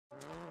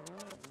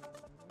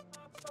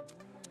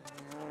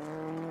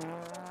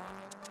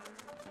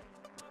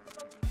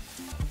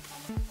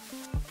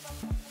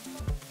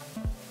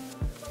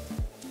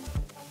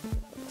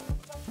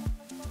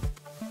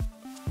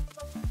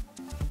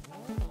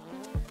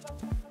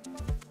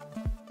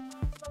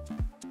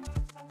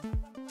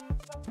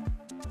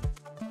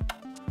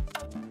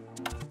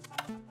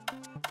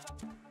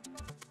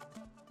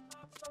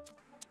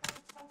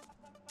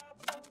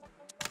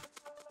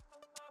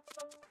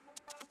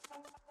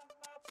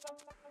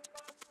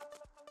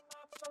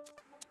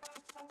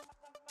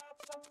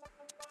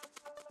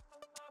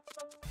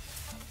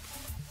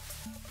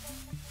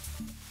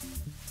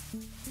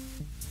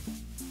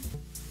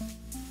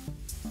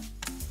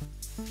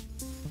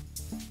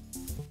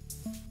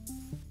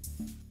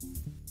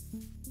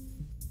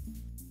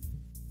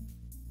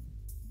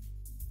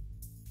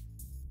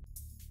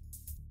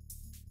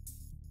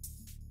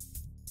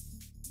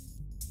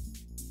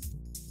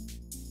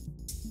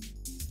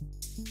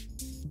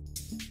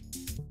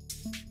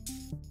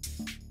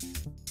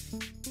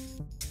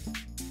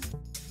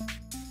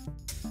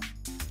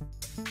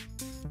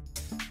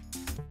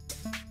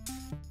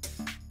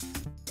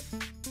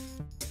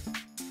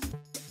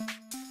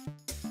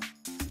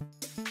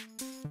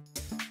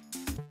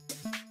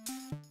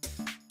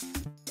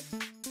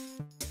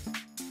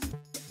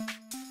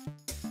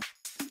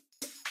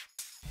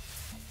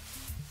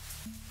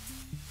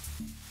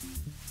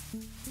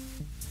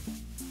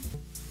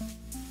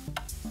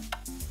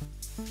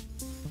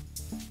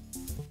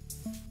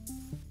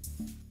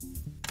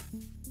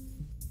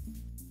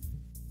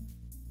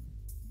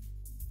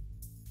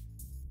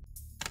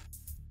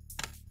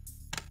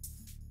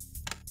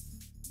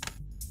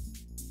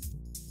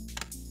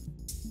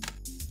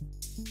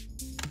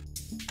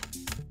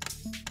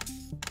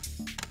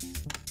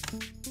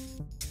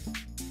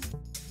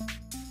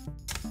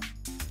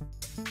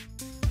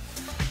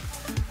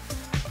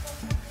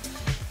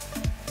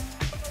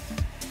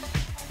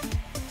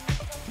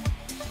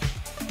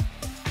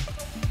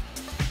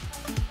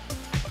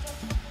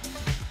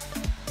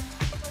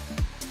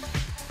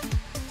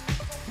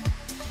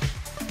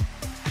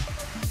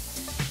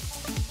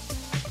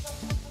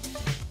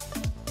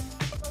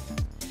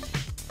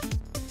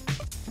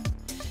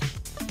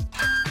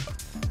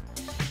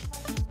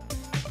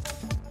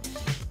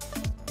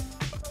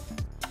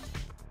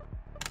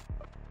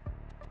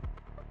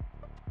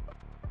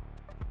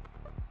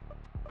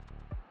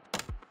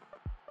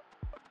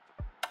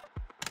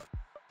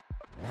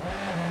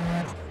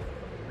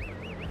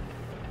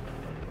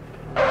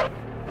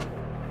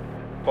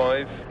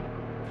5,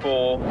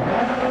 4, 3, 2,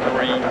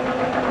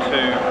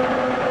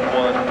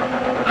 1,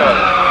 go.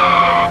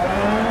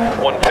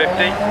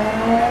 150.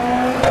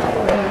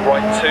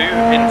 Right 2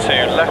 into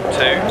left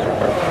 2.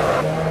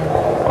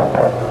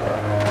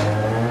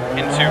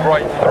 Into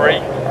right 3.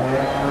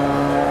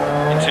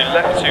 Into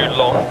left 2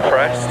 long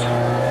crest.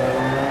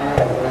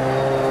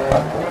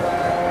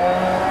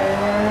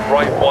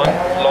 Right 1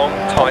 long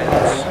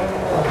tightens.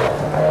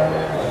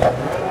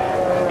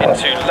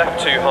 Into left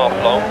 2 half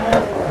long.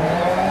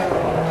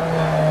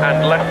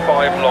 And left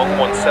 5 long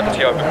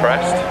 170 over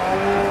crest.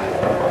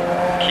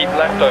 Keep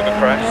left over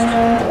crest.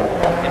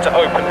 Into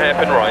open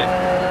hairpin right.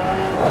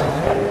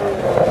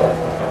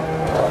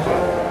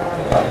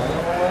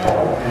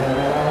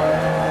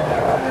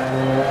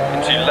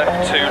 Into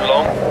left 2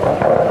 long.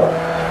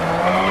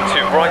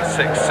 Into right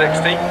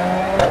 660.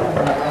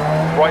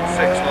 Right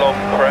 6 long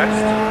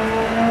crest.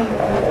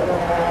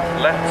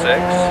 Left 6.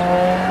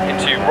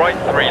 Into right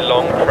 3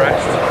 long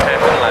crest.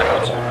 Hairpin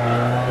left.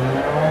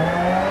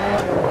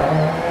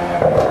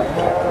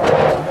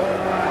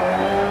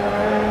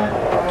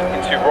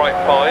 Right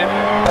 5,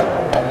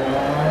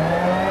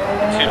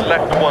 into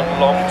left 1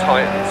 long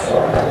tightens,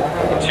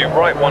 into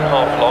right 1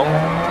 half long,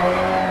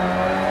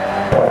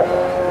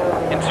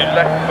 into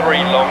left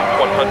 3 long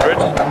 100,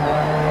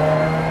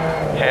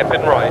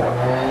 hairpin right,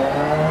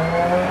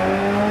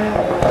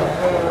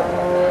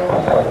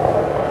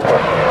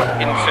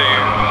 into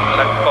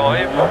left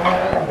 5,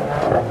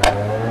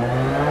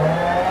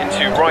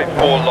 into right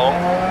 4 long,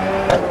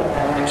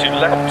 into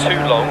left 2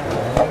 long,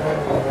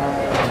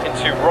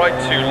 into right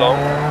 2 long,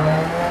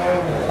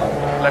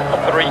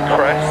 left 3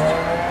 crest,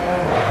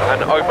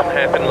 and open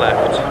hairpin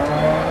left.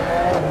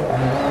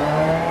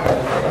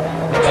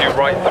 Into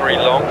right 3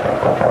 long.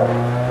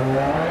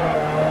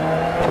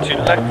 Into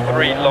left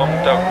 3 long,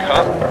 don't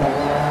cut.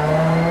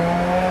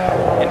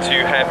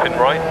 Into hairpin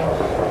right.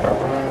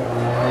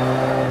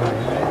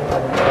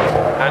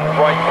 And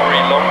right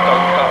 3 long,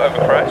 don't cut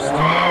over crest.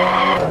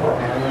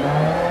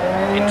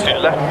 Into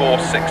left 4,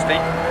 60.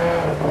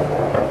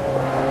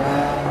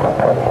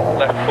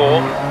 Left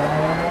 4.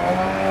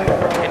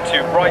 Into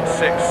right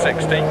 6,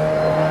 60.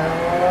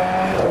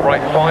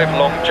 Right 5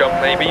 long jump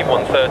maybe,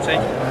 130.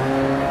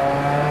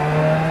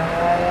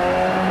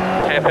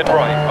 Hairpin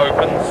right,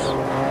 opens.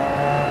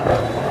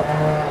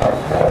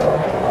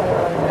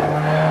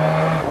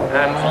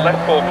 And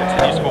left 4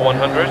 continues for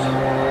 100.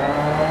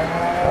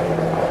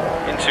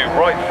 Into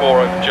right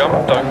 4 over jump,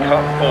 don't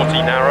cut,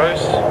 40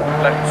 narrows.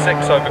 Left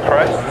 6 over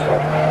crest.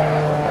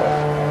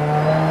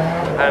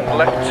 And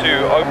left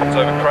 2 opens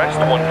over crest,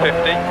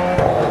 150.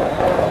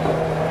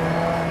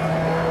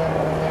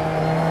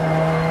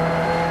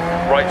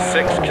 Right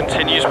 6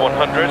 continues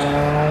 100.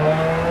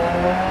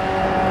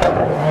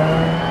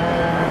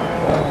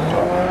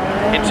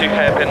 Into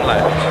hairpin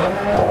left.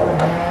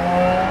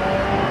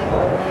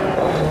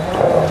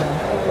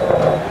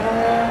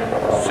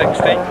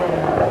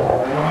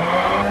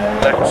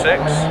 Left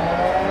 6.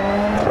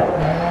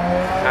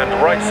 And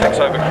right 6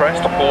 over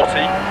crest,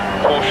 40.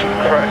 Caution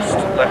crest,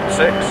 left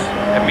 6.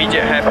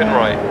 Immediate hairpin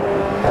right.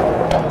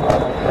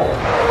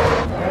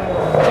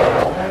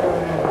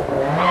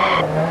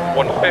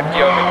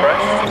 Over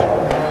crest.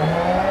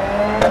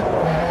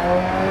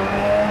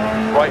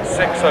 Right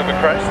 6 over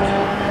crest.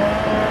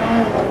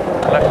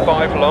 Left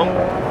 5 long.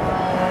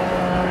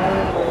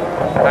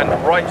 And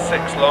right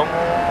 6 long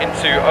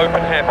into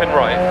open hairpin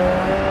right.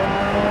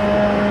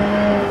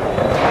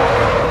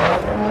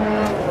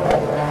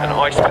 And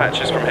ice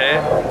patches from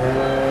here.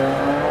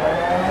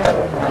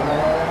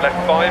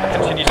 Left 5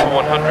 continues for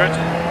 100.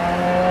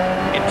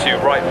 Into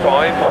right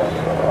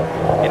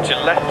 5. Into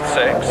left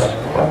 6.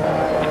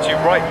 Into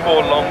right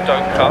 4 long,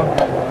 don't cut.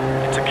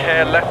 Into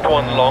care left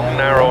 1 long,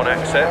 narrow on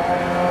exit.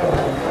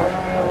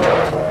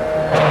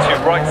 Into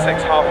right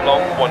 6 half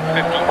long,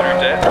 150 through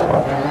dip.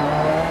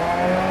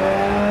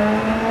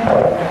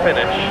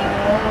 Finish.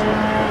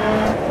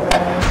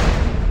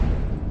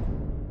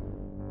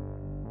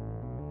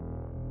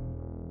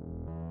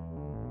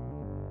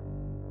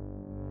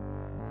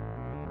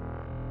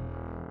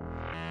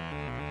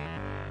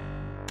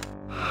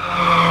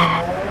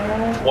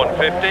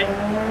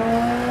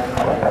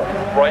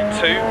 Right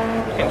 2,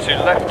 into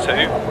left 2,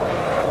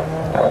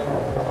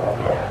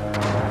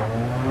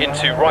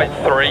 into right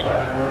 3,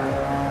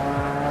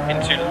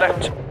 into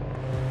left 2,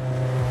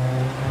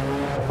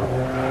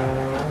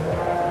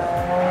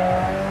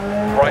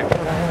 right,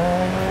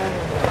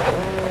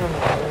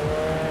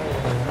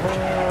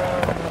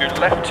 to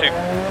left 2,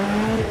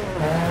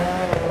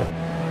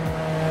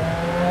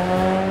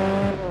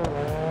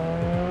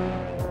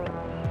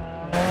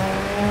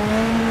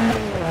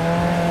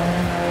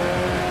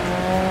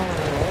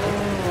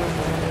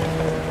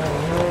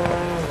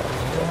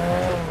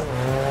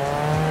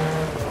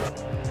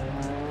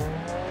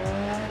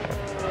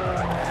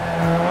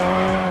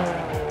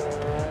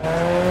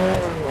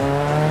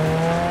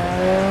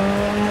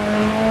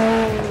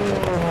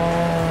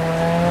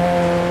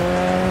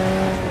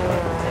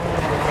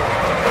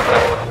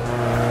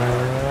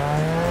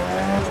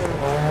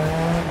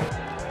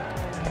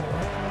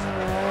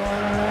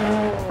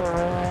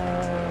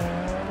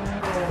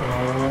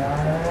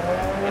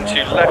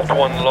 left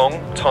 1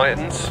 long,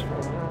 tightens,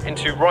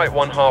 into right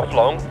 1/2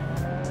 long,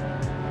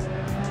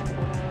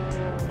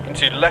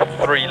 into left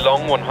 3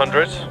 long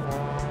 100,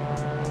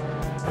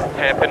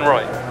 hairpin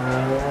right.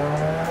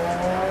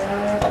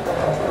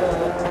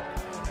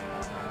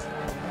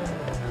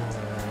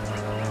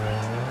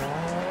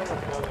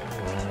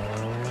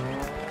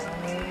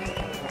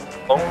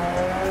 Long,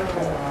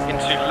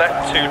 into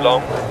left 2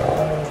 long,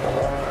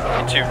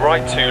 into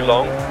right 2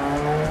 long,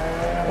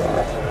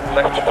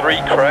 left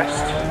 3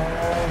 crest,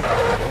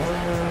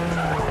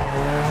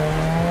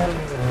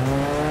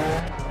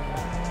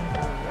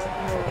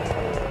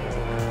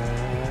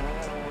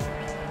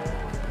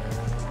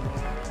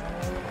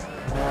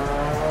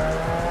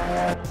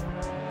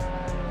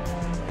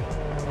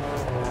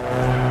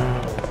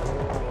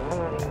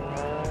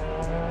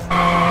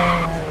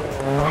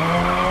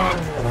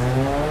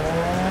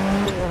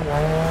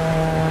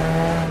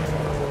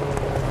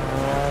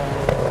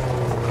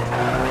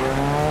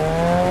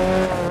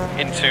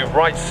 into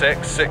right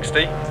 6,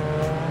 60,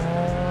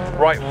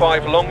 right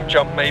 5 long,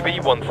 jump maybe,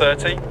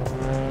 130,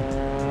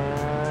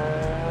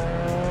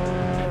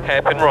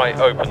 hairpin right,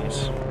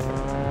 opens.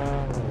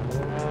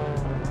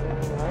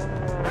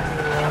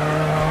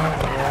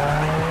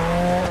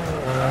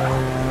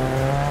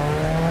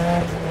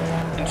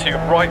 Into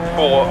right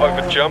 4,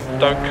 over jump,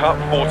 don't cut,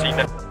 40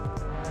 now.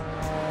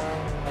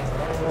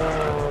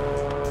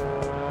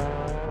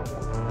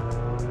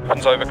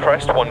 Opens over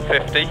crest,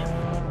 150.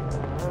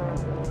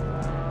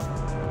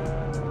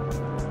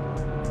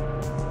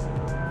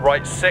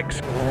 Right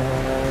 6.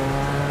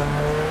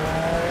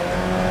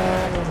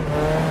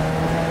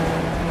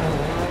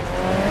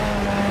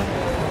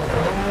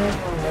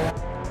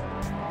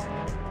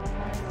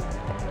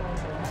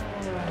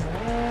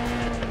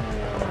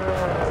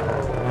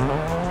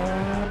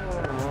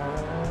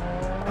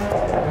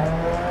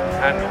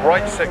 And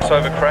right 6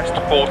 over crest,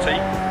 40.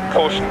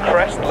 Caution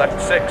crest,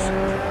 left 6.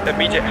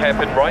 Immediate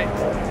hairpin right.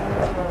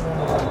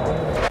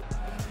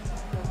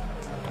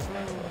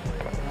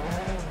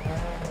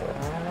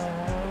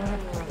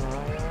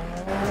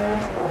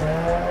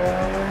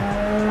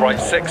 Right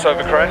 6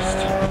 over crest,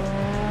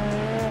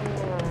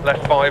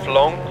 left 5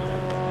 long,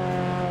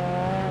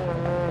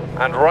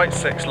 and right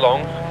 6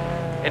 long,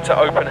 into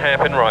open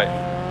hairpin right.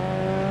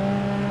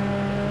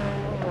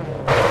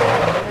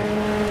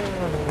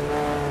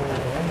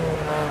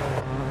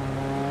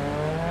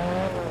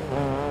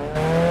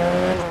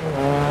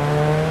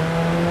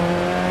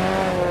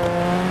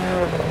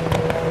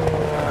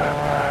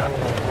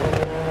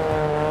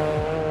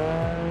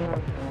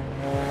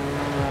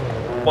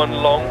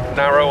 One long,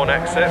 narrow on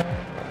exit.